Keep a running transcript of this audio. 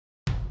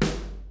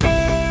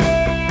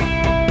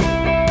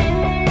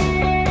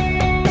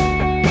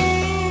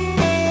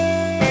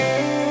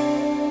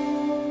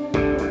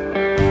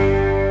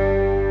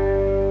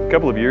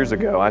couple of years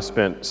ago, I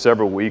spent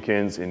several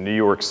weekends in New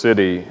York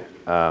City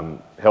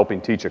helping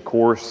teach a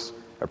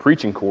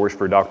preaching course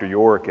for Dr.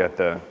 York at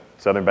the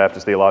Southern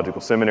Baptist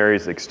Theological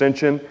Seminary's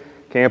Extension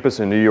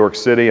campus in New York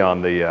City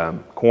on the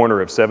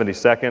corner of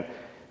 72nd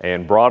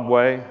and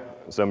Broadway.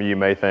 Some of you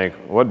may think,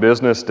 what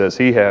business does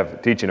he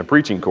have teaching a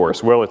preaching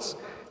course? Well, it's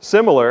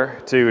similar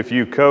to if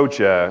you coach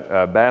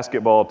a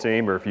basketball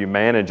team or if you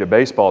manage a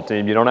baseball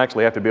team. You don't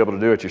actually have to be able to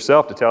do it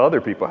yourself to tell other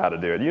people how to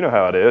do it. You know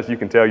how it is. You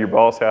can tell your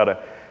boss how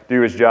to do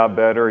his job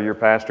better, or your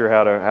pastor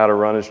how to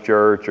run his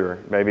church,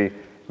 or maybe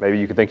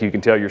you can think you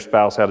can tell your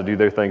spouse how to do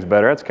their things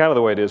better. That's kind of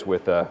the way it is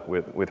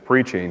with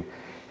preaching.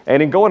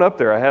 And in going up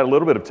there, I had a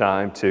little bit of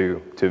time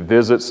to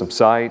visit some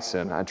sites,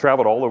 and I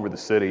traveled all over the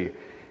city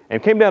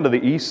and came down to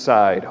the east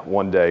side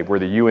one day where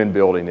the UN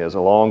building is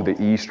along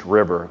the East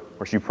River. Of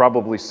course, you've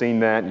probably seen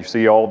that. You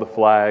see all the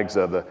flags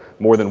of the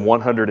more than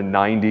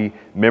 190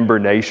 member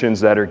nations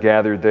that are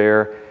gathered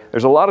there.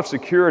 There's a lot of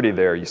security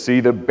there. You see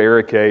the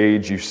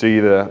barricades, you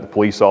see the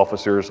police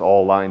officers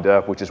all lined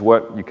up, which is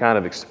what you kind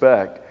of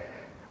expect.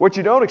 What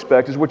you don't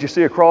expect is what you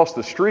see across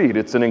the street.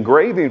 It's an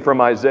engraving from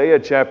Isaiah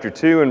chapter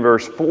 2 and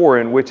verse 4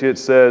 in which it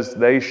says,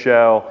 "They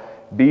shall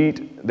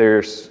beat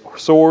their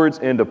swords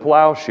into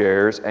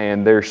plowshares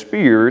and their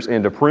spears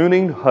into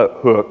pruning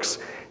hooks.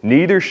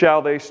 Neither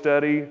shall they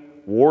study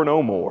war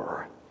no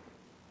more.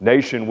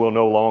 Nation will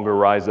no longer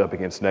rise up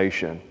against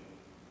nation."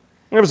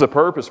 There was a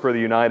purpose for the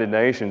United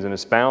Nations, and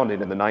its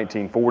founding in the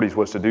 1940s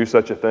was to do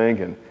such a thing,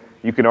 and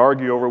you can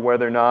argue over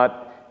whether or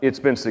not it's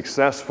been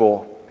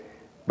successful.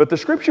 But the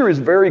Scripture is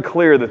very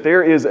clear that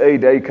there is a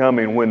day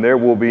coming when there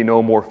will be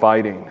no more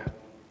fighting.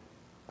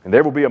 And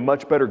there will be a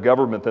much better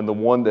government than the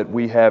one that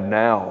we have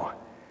now.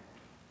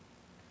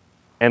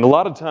 And a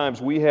lot of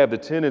times we have the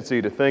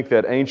tendency to think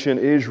that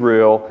ancient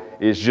Israel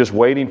is just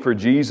waiting for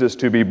Jesus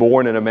to be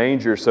born in a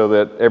manger so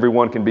that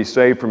everyone can be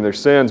saved from their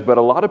sins. But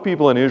a lot of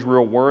people in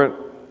Israel weren't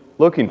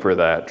looking for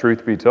that,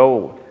 truth be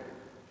told.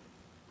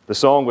 The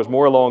song was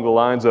more along the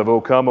lines of, O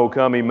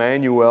come,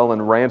 Emmanuel,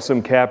 and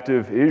ransom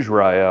captive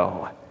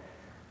Israel.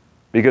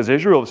 Because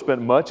Israel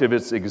spent much of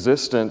its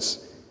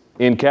existence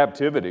in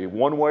captivity,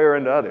 one way or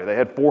another. They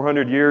had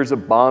 400 years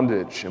of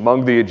bondage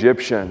among the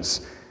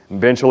Egyptians.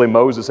 Eventually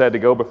Moses had to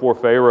go before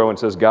Pharaoh and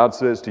says, God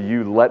says to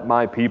you, let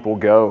my people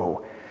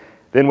go.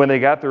 Then when they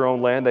got their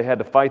own land, they had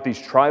to fight these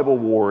tribal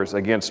wars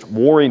against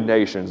warring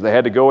nations. They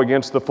had to go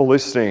against the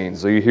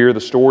Philistines. So you hear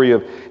the story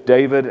of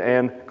David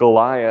and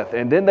Goliath.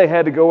 And then they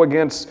had to go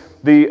against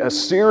the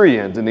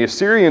Assyrians. And the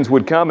Assyrians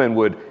would come and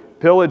would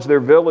pillage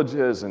their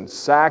villages and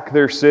sack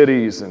their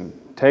cities and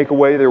take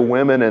away their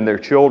women and their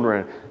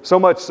children. So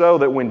much so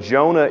that when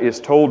Jonah is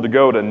told to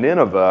go to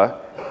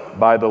Nineveh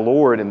by the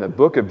Lord in the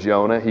book of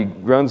Jonah, he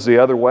runs the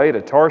other way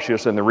to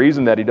Tarshish. And the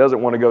reason that he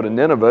doesn't want to go to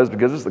Nineveh is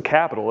because it's the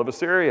capital of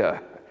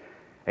Assyria.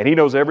 And he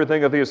knows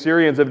everything that the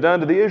Assyrians have done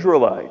to the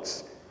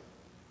Israelites.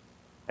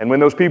 And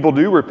when those people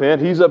do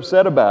repent, he's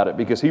upset about it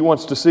because he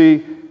wants to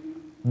see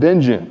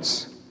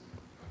vengeance.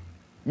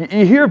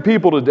 You hear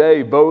people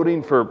today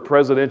voting for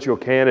presidential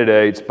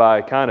candidates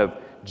by kind of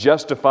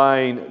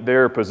justifying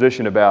their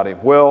position about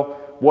him. Well,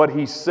 what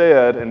he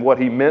said and what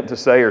he meant to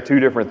say are two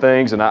different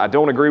things, and I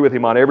don't agree with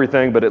him on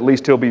everything, but at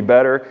least he'll be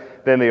better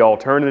than the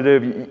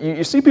alternative.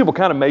 You see people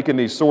kind of making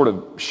these sort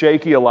of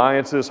shaky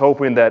alliances,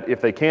 hoping that if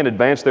they can't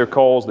advance their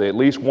cause, they at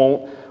least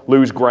won't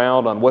lose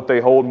ground on what they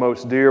hold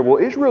most dear.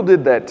 Well, Israel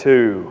did that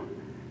too.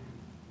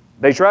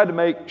 They tried to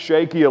make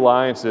shaky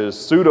alliances,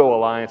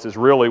 pseudo-alliances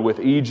really, with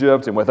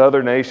Egypt and with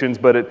other nations,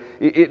 but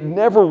it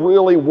never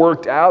really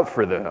worked out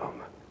for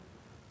them.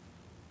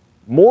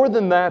 More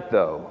than that,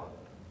 though,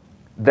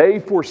 they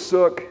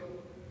forsook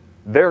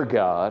their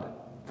God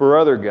for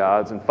other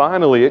gods, and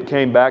finally it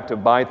came back to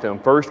bite them,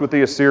 first with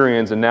the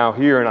Assyrians and now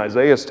here in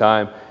Isaiah's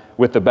time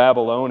with the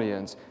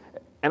Babylonians.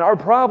 And our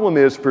problem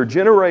is, for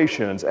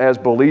generations as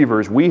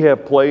believers, we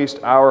have placed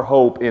our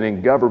hope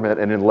in government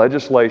and in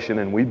legislation,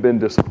 and we've been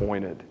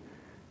disappointed.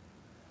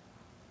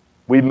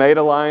 We've made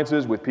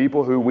alliances with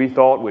people who we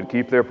thought would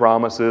keep their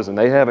promises, and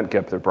they haven't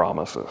kept their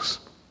promises,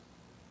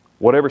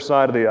 whatever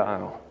side of the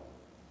aisle.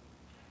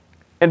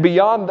 And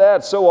beyond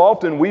that, so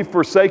often we've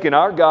forsaken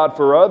our God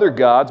for other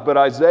gods, but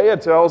Isaiah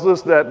tells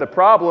us that the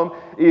problem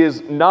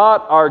is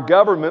not our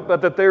government,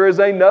 but that there is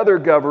another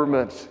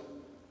government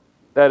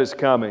that is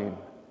coming.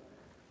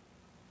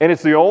 And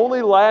it's the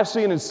only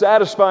lasting and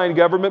satisfying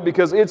government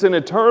because it's an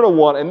eternal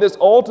one. And this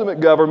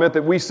ultimate government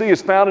that we see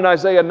is found in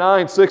Isaiah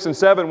 9, 6, and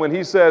 7 when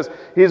he says,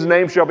 His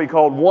name shall be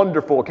called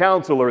Wonderful,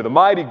 Counselor, the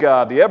Mighty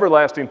God, the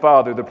Everlasting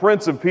Father, the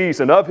Prince of Peace,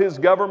 and of His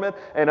government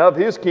and of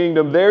His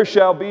kingdom there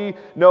shall be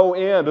no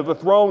end. Of the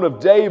throne of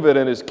David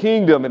and His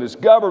kingdom and His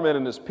government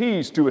and His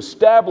peace, to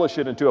establish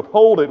it and to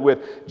uphold it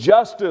with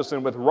justice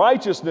and with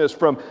righteousness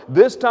from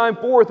this time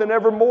forth and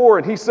evermore.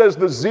 And he says,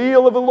 the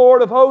zeal of the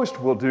Lord of hosts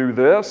will do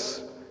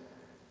this.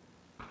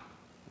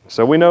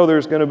 So we know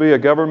there's going to be a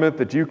government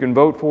that you can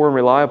vote for and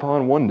rely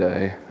upon one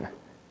day.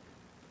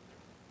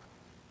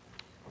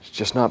 It's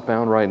just not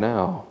found right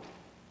now.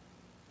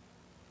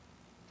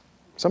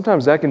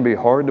 Sometimes that can be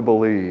hard to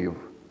believe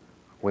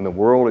when the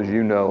world as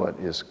you know it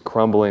is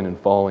crumbling and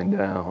falling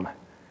down.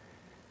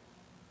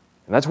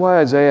 And that's why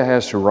Isaiah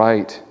has to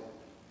write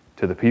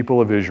to the people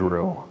of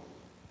Israel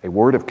a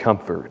word of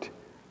comfort.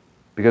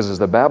 Because as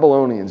the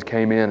Babylonians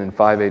came in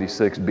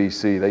 586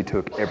 BC, they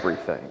took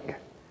everything.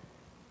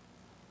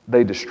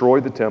 They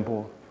destroyed the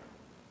temple.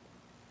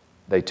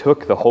 They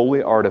took the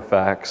holy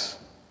artifacts,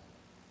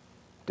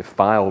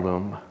 defiled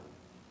them.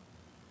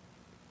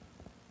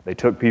 They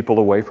took people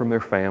away from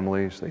their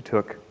families. They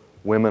took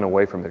women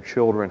away from their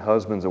children,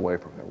 husbands away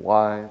from their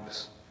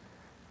wives.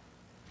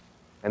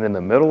 And in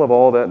the middle of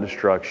all that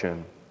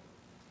destruction,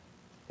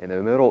 in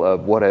the middle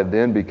of what had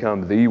then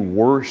become the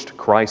worst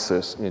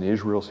crisis in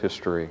Israel's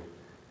history,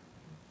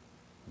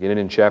 beginning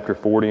in chapter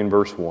 40 and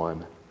verse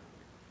 1,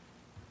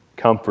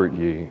 comfort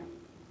ye,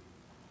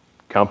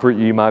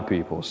 my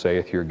people,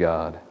 saith your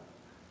God.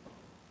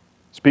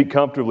 Speak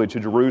comfortably to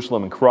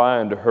Jerusalem and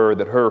cry unto her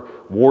that her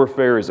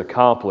warfare is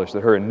accomplished,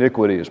 that her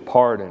iniquity is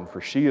pardoned,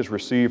 for she has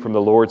received from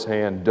the Lord's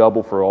hand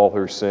double for all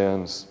her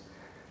sins.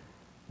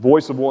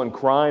 Voice of one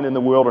crying in the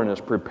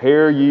wilderness,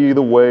 prepare ye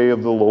the way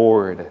of the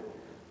Lord.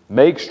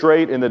 Make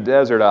straight in the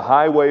desert a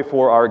highway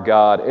for our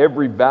God.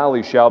 Every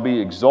valley shall be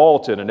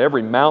exalted, and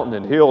every mountain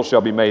and hill shall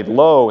be made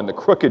low, and the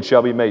crooked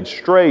shall be made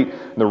straight,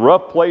 and the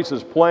rough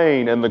places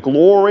plain, and the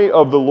glory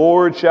of the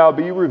Lord shall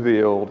be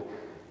revealed,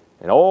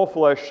 and all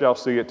flesh shall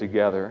see it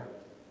together.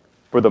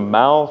 For the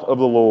mouth of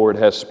the Lord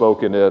has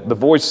spoken it. The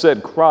voice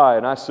said, cry,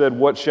 and I said,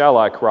 what shall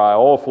I cry?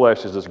 All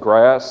flesh is as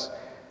grass.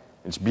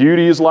 Its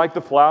beauty is like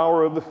the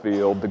flower of the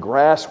field. The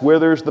grass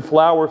withers, the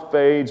flower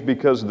fades,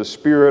 because the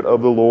Spirit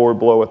of the Lord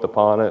bloweth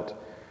upon it.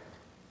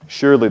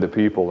 Surely the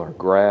people are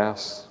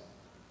grass.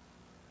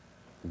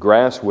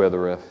 Grass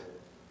withereth,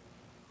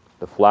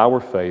 the flower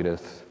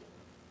fadeth,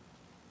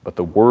 but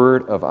the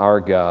word of our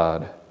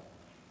God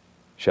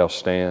shall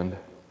stand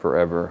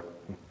forever.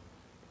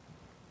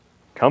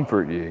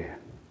 Comfort ye.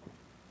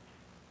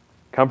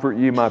 Comfort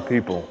ye, my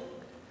people.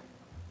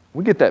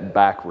 We get that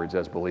backwards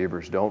as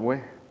believers, don't we?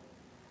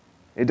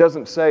 It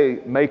doesn't say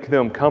make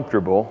them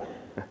comfortable.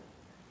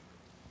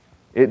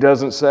 It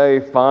doesn't say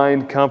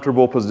find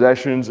comfortable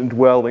possessions and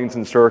dwellings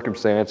and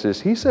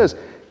circumstances. He says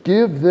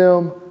give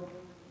them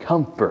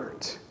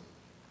comfort.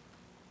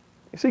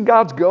 You see,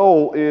 God's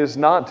goal is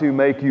not to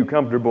make you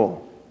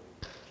comfortable.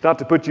 It's not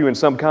to put you in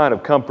some kind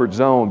of comfort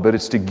zone, but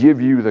it's to give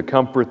you the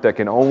comfort that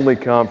can only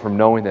come from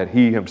knowing that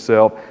He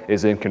Himself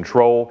is in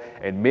control.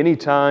 And many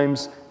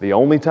times, the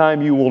only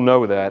time you will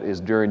know that is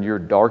during your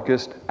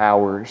darkest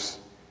hours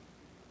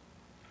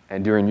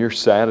and during your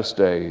saddest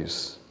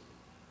days.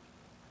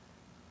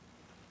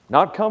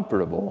 Not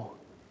comfortable,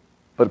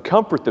 but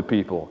comfort the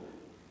people.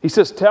 He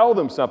says, tell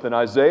them something,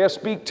 Isaiah.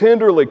 Speak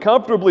tenderly,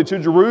 comfortably to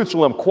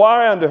Jerusalem.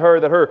 Cry unto her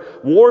that her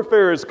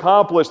warfare is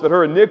accomplished, that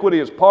her iniquity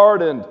is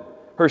pardoned,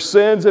 her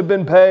sins have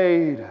been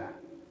paid.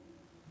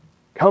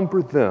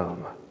 Comfort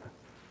them.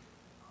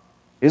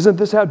 Isn't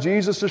this how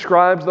Jesus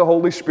describes the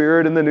Holy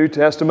Spirit in the New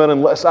Testament?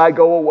 Unless I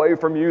go away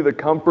from you, the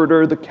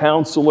Comforter, the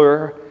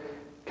Counselor,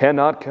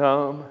 cannot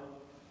come.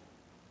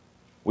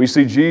 We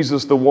see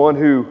Jesus, the one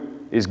who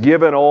is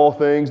given all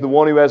things, the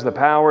one who has the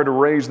power to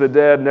raise the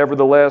dead,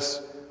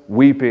 nevertheless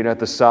weeping at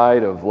the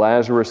sight of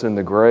Lazarus in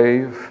the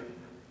grave,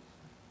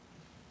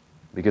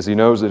 because He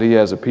knows that He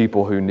has a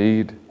people who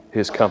need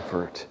His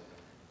comfort.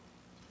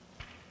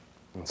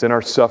 It's in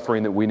our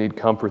suffering that we need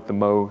comfort the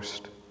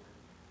most.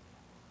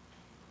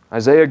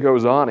 Isaiah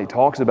goes on, he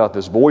talks about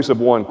this voice of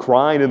one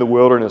crying in the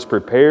wilderness,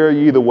 prepare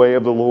ye the way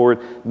of the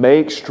Lord,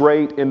 make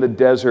straight in the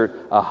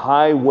desert a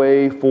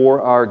highway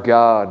for our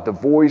God. The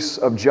voice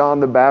of John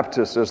the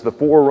Baptist as the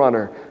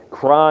forerunner,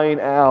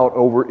 crying out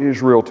over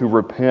Israel to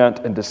repent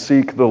and to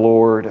seek the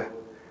Lord.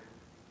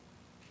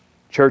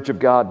 Church of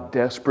God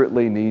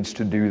desperately needs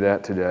to do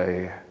that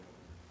today.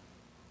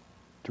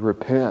 To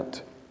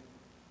repent,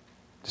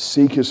 to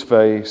seek His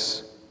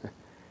face.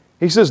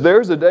 He says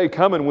there's a day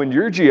coming when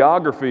your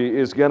geography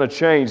is going to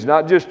change,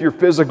 not just your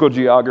physical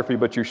geography,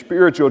 but your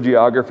spiritual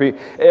geography.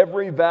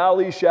 Every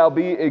valley shall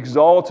be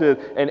exalted,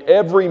 and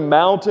every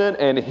mountain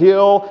and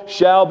hill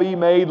shall be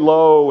made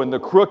low, and the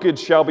crooked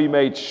shall be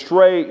made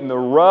straight, and the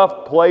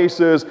rough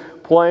places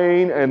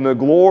plain, and the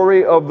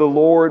glory of the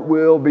Lord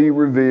will be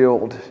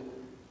revealed.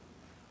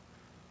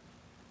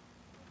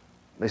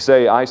 They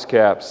say ice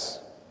caps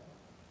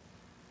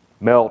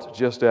melt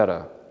just at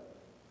a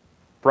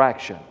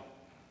fraction,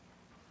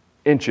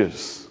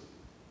 inches,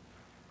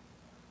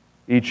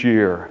 each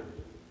year.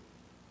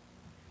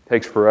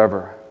 Takes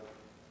forever.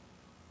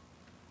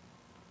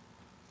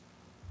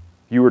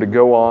 If you were to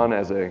go on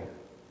as an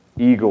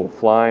eagle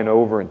flying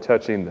over and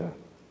touching the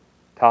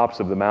tops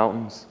of the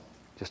mountains,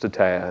 just a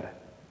tad,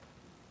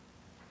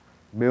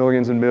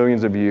 millions and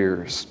millions of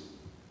years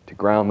to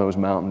ground those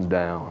mountains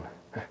down.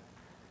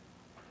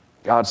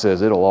 God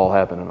says it'll all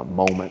happen in a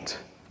moment.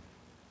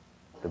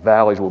 The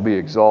valleys will be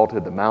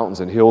exalted, the mountains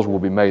and hills will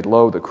be made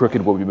low, the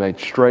crooked will be made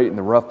straight, and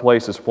the rough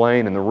places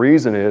plain. And the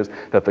reason is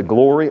that the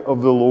glory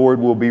of the Lord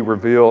will be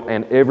revealed,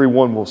 and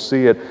everyone will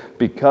see it,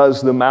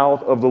 because the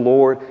mouth of the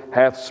Lord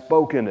hath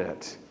spoken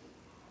it.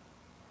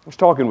 I was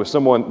talking with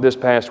someone this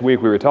past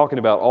week. We were talking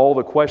about all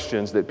the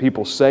questions that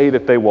people say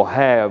that they will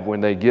have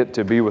when they get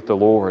to be with the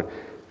Lord.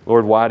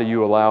 Lord, why do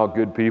you allow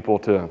good people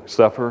to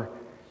suffer?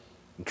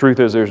 The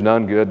truth is there's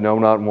none good, no,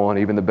 not one.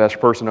 Even the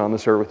best person on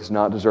this earth is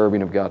not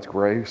deserving of God's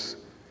grace.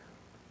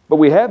 But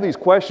we have these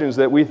questions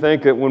that we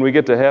think that when we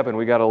get to heaven,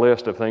 we got a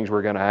list of things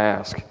we're going to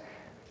ask.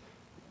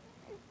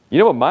 You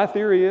know what my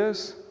theory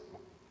is?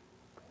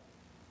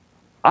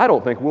 I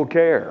don't think we'll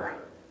care.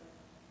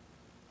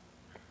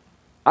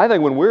 I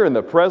think when we're in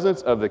the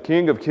presence of the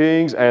King of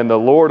Kings and the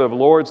Lord of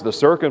Lords, the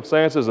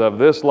circumstances of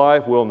this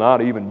life will not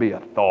even be a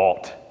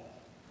thought.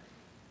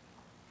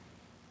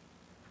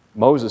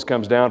 Moses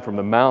comes down from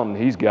the mountain.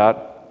 He's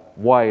got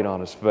white on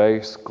his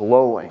face,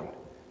 glowing.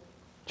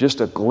 Just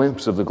a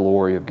glimpse of the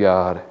glory of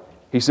God.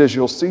 He says,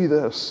 you'll see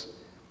this.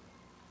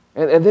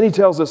 And then he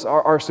tells us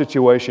our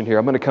situation here.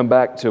 I'm going to come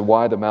back to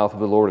why the mouth of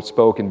the Lord has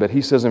spoken, but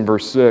he says in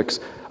verse 6,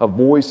 a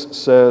voice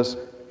says,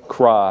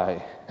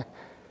 cry.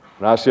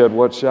 And I said,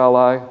 what shall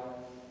I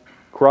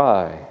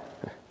cry?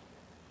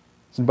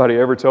 Somebody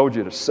ever told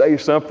you to say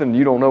something and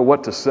you don't know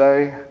what to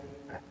say?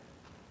 It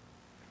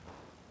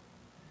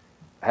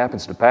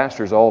happens to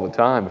pastors all the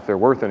time if they're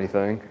worth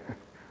anything.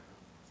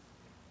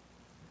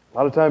 A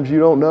lot of times you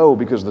don't know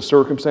because the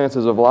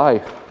circumstances of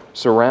life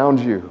surround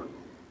you.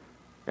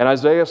 And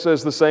Isaiah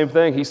says the same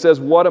thing. He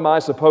says, what am I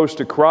supposed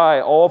to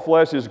cry? All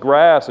flesh is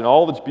grass, and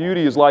all its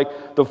beauty is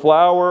like the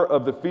flower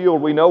of the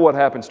field. We know what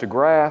happens to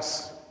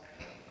grass.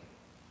 I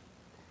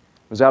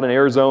was out in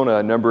Arizona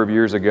a number of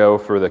years ago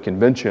for the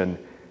convention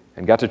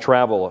and got to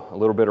travel a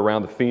little bit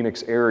around the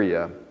Phoenix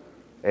area.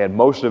 And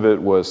most of it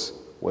was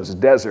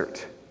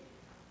desert.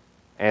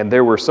 And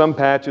there were some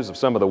patches of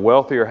some of the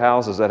wealthier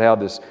houses that had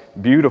this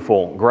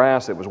beautiful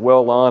grass that was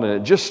well lawn, and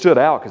it just stood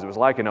out because it was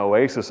like an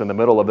oasis in the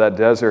middle of that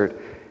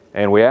desert.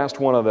 And we asked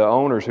one of the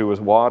owners who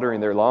was watering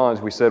their lawns,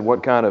 we said,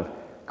 what kind of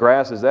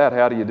grass is that?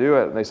 How do you do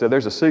it? And they said,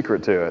 there's a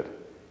secret to it.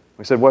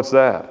 We said, what's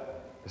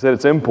that? They said,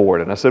 it's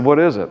imported. And I said, what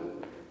is it?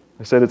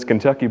 They said, it's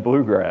Kentucky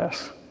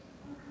bluegrass.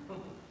 You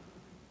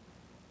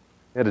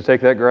had to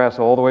take that grass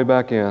all the way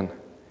back in.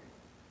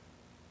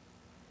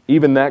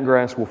 Even that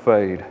grass will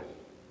fade.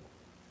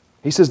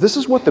 He says, this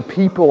is what the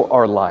people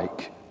are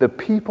like. The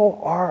people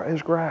are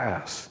as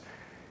grass.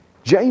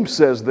 James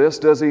says this,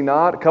 does he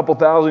not, a couple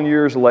thousand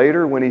years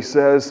later when he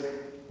says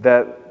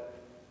that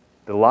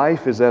the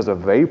life is as a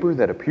vapor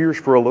that appears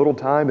for a little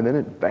time and then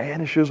it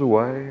vanishes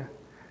away?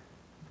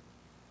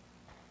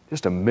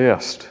 Just a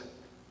mist,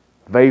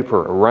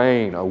 vapor, a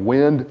rain, a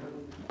wind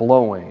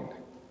blowing.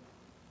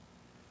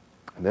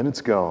 And then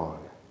it's gone.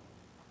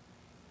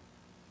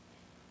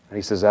 And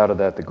he says, out of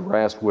that the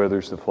grass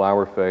withers, the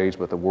flower fades,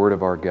 but the word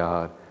of our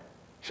God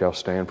shall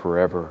stand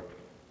forever.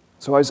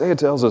 So Isaiah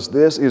tells us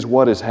this is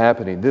what is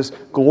happening. This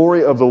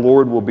glory of the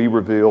Lord will be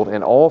revealed,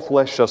 and all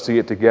flesh shall see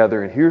it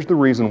together. And here's the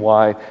reason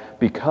why.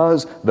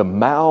 Because the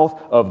mouth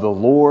of the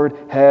Lord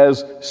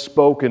has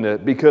spoken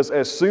it. Because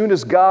as soon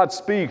as God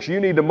speaks,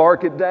 you need to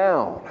mark it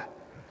down.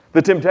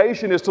 The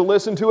temptation is to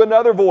listen to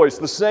another voice,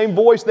 the same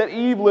voice that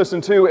Eve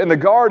listened to in the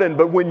garden.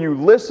 But when you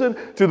listen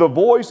to the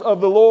voice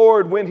of the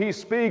Lord, when He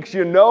speaks,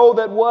 you know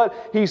that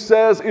what He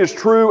says is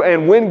true.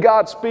 And when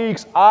God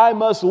speaks, I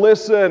must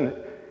listen.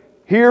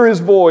 Hear His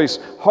voice.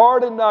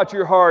 Harden not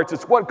your hearts.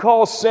 It's what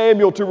caused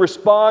Samuel to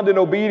respond in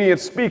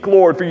obedience. Speak,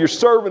 Lord, for your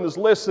servant is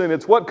listening.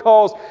 It's what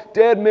caused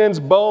dead men's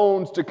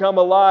bones to come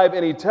alive.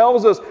 And He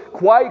tells us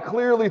quite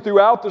clearly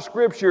throughout the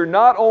Scripture,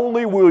 not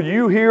only will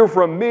you hear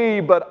from me,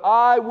 but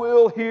I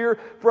will hear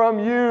from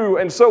you.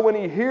 And so when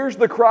He hears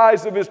the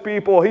cries of His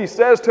people, He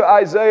says to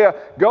Isaiah,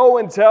 go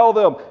and tell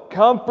them,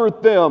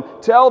 comfort them,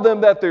 tell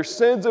them that their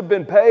sins have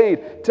been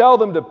paid, tell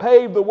them to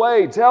pave the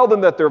way, tell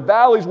them that their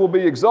valleys will be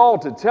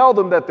exalted, tell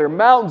them that their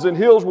mountains and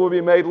hills will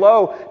be made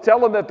low, tell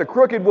them that the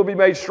crooked will be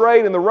made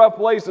straight and the rough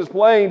places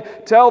plain,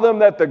 tell them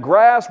that the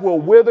grass will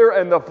wither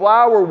and the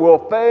flower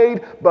will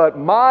fade, but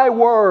my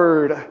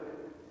word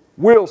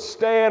will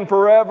stand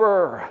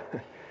forever.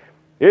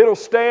 It'll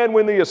stand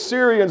when the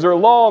Assyrians are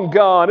long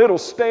gone. It'll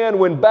stand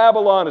when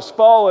Babylon is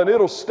fallen.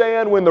 It'll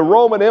stand when the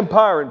Roman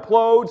Empire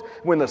implodes,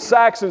 when the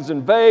Saxons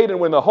invade, and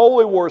when the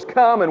Holy Wars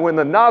come, and when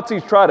the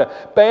Nazis try to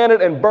ban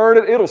it and burn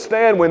it. It'll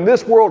stand when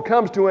this world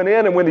comes to an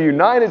end, and when the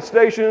United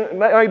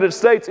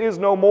States is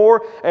no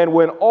more, and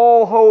when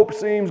all hope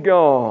seems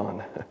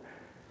gone.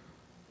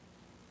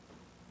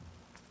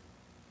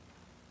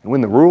 And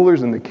when the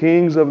rulers and the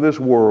kings of this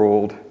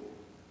world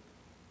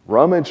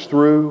rummage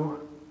through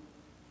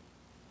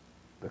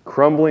the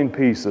crumbling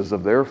pieces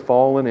of their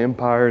fallen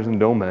empires and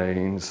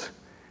domains,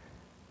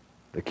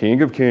 the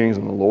King of Kings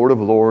and the Lord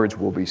of Lords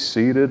will be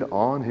seated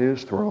on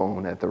His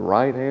throne at the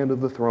right hand of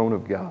the throne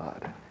of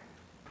God,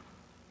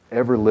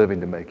 ever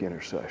living to make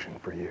intercession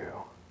for you.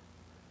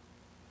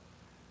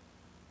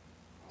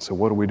 So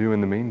what do we do in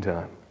the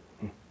meantime?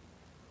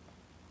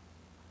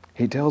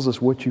 He tells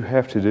us what you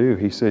have to do.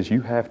 He says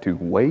you have to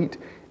wait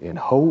in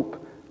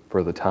hope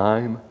for the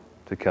time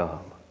to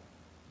come.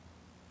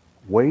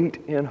 Wait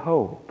in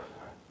hope.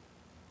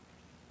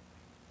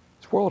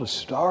 This world is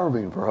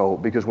starving for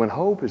hope because when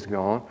hope is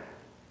gone,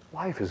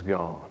 life is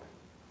gone.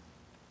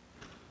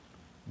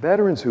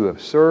 Veterans who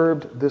have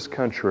served this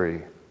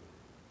country,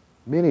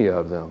 many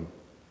of them,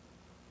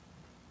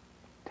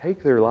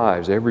 take their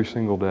lives every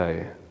single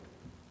day.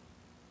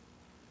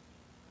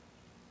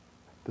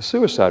 The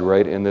suicide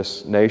rate in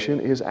this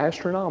nation is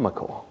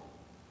astronomical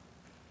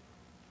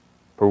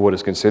for what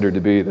is considered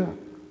to be the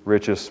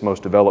richest,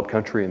 most developed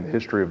country in the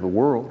history of the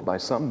world by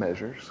some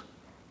measures.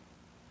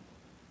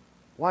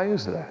 Why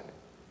is that?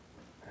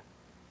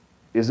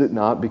 Is it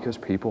not because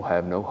people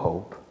have no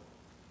hope?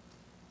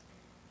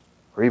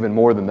 Or even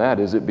more than that,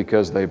 is it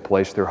because they've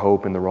placed their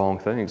hope in the wrong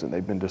things and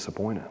they've been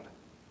disappointed?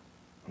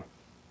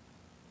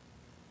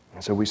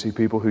 And so we see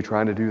people who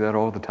try to do that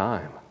all the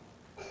time.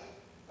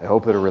 They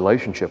hope that a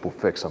relationship will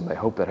fix them. They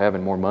hope that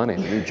having more money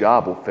and a new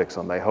job will fix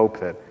them. They hope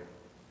that,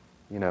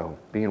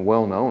 being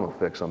well known will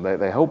fix them.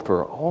 They hope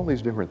for all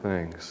these different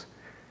things.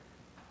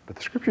 But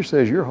the Scripture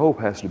says your hope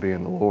has to be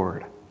in the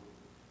Lord.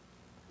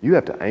 You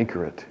have to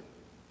anchor it.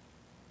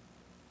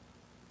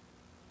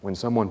 When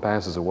someone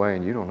passes away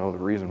and you don't know the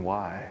reason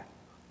why.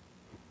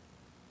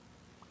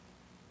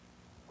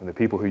 When the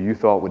people who you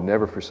thought would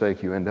never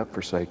forsake you end up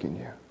forsaking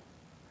you.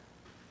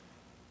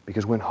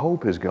 Because when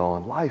hope is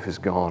gone, life is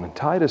gone. And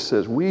Titus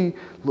says, we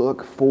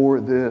look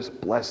for this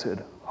blessed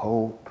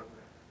hope.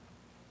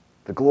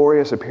 The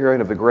glorious appearing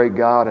of the great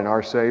God and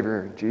our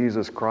Savior,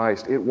 Jesus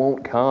Christ. It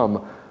won't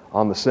come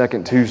on the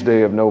second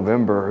Tuesday of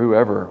November,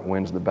 whoever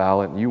wins the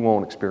ballot. You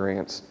won't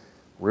experience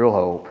real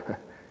hope.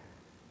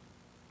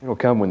 It'll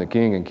come when the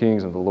King and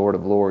Kings and the Lord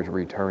of Lords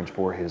returns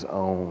for His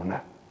own.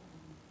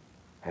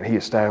 And He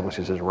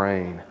establishes His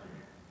reign.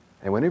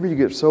 And whenever you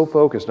get so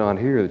focused on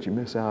here that you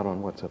miss out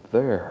on what's up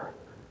there,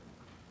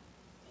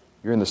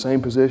 you're in the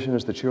same position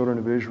as the children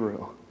of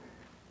Israel.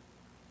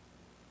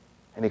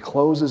 And he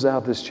closes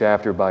out this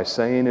chapter by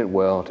saying it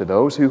well. To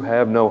those who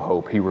have no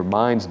hope, he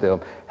reminds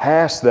them,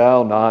 hast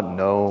thou not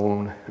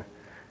known?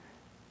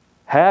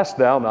 Hast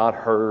thou not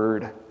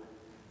heard?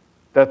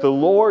 That the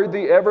Lord,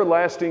 the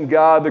everlasting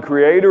God, the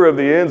creator of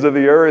the ends of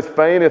the earth,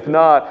 fainteth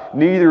not,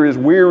 neither is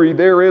weary.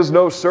 There is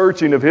no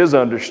searching of His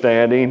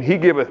understanding. He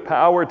giveth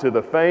power to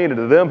the faint, and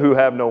to them who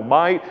have no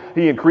might.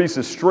 He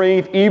increases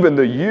strength. Even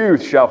the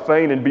youth shall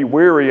faint and be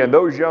weary, and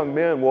those young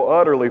men will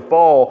utterly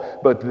fall.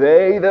 But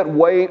they that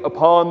wait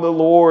upon the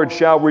Lord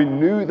shall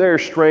renew their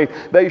strength.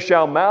 They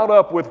shall mount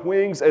up with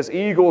wings as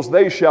eagles.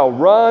 They shall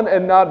run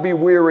and not be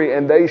weary,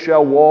 and they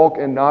shall walk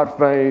and not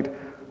faint.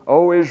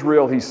 O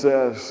Israel, he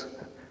says,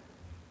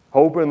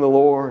 hope in the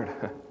Lord.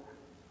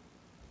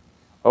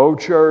 O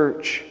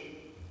church,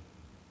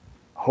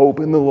 hope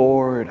in the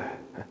Lord.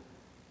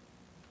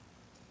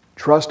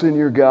 Trust in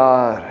your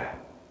God.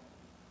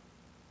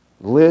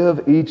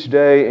 Live each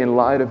day in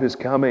light of His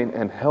coming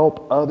and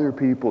help other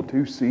people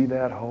to see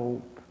that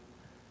hope.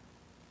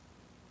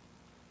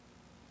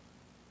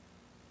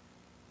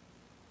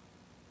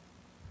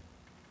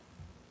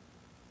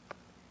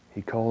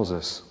 He calls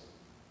us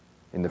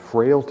in the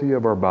frailty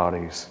of our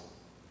bodies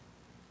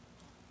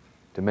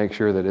to make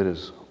sure that it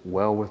is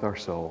well with our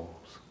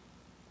souls.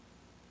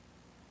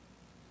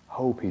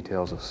 Hope, he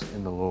tells us,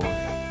 in the Lord.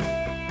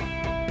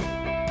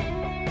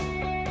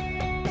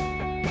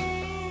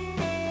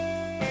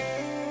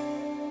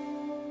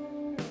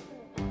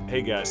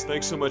 Hey guys,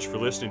 thanks so much for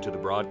listening to the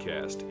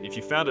broadcast. If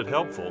you found it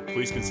helpful,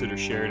 please consider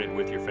sharing it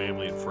with your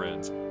family and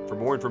friends. For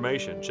more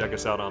information, check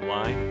us out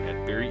online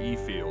at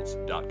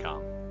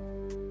barryefields.com.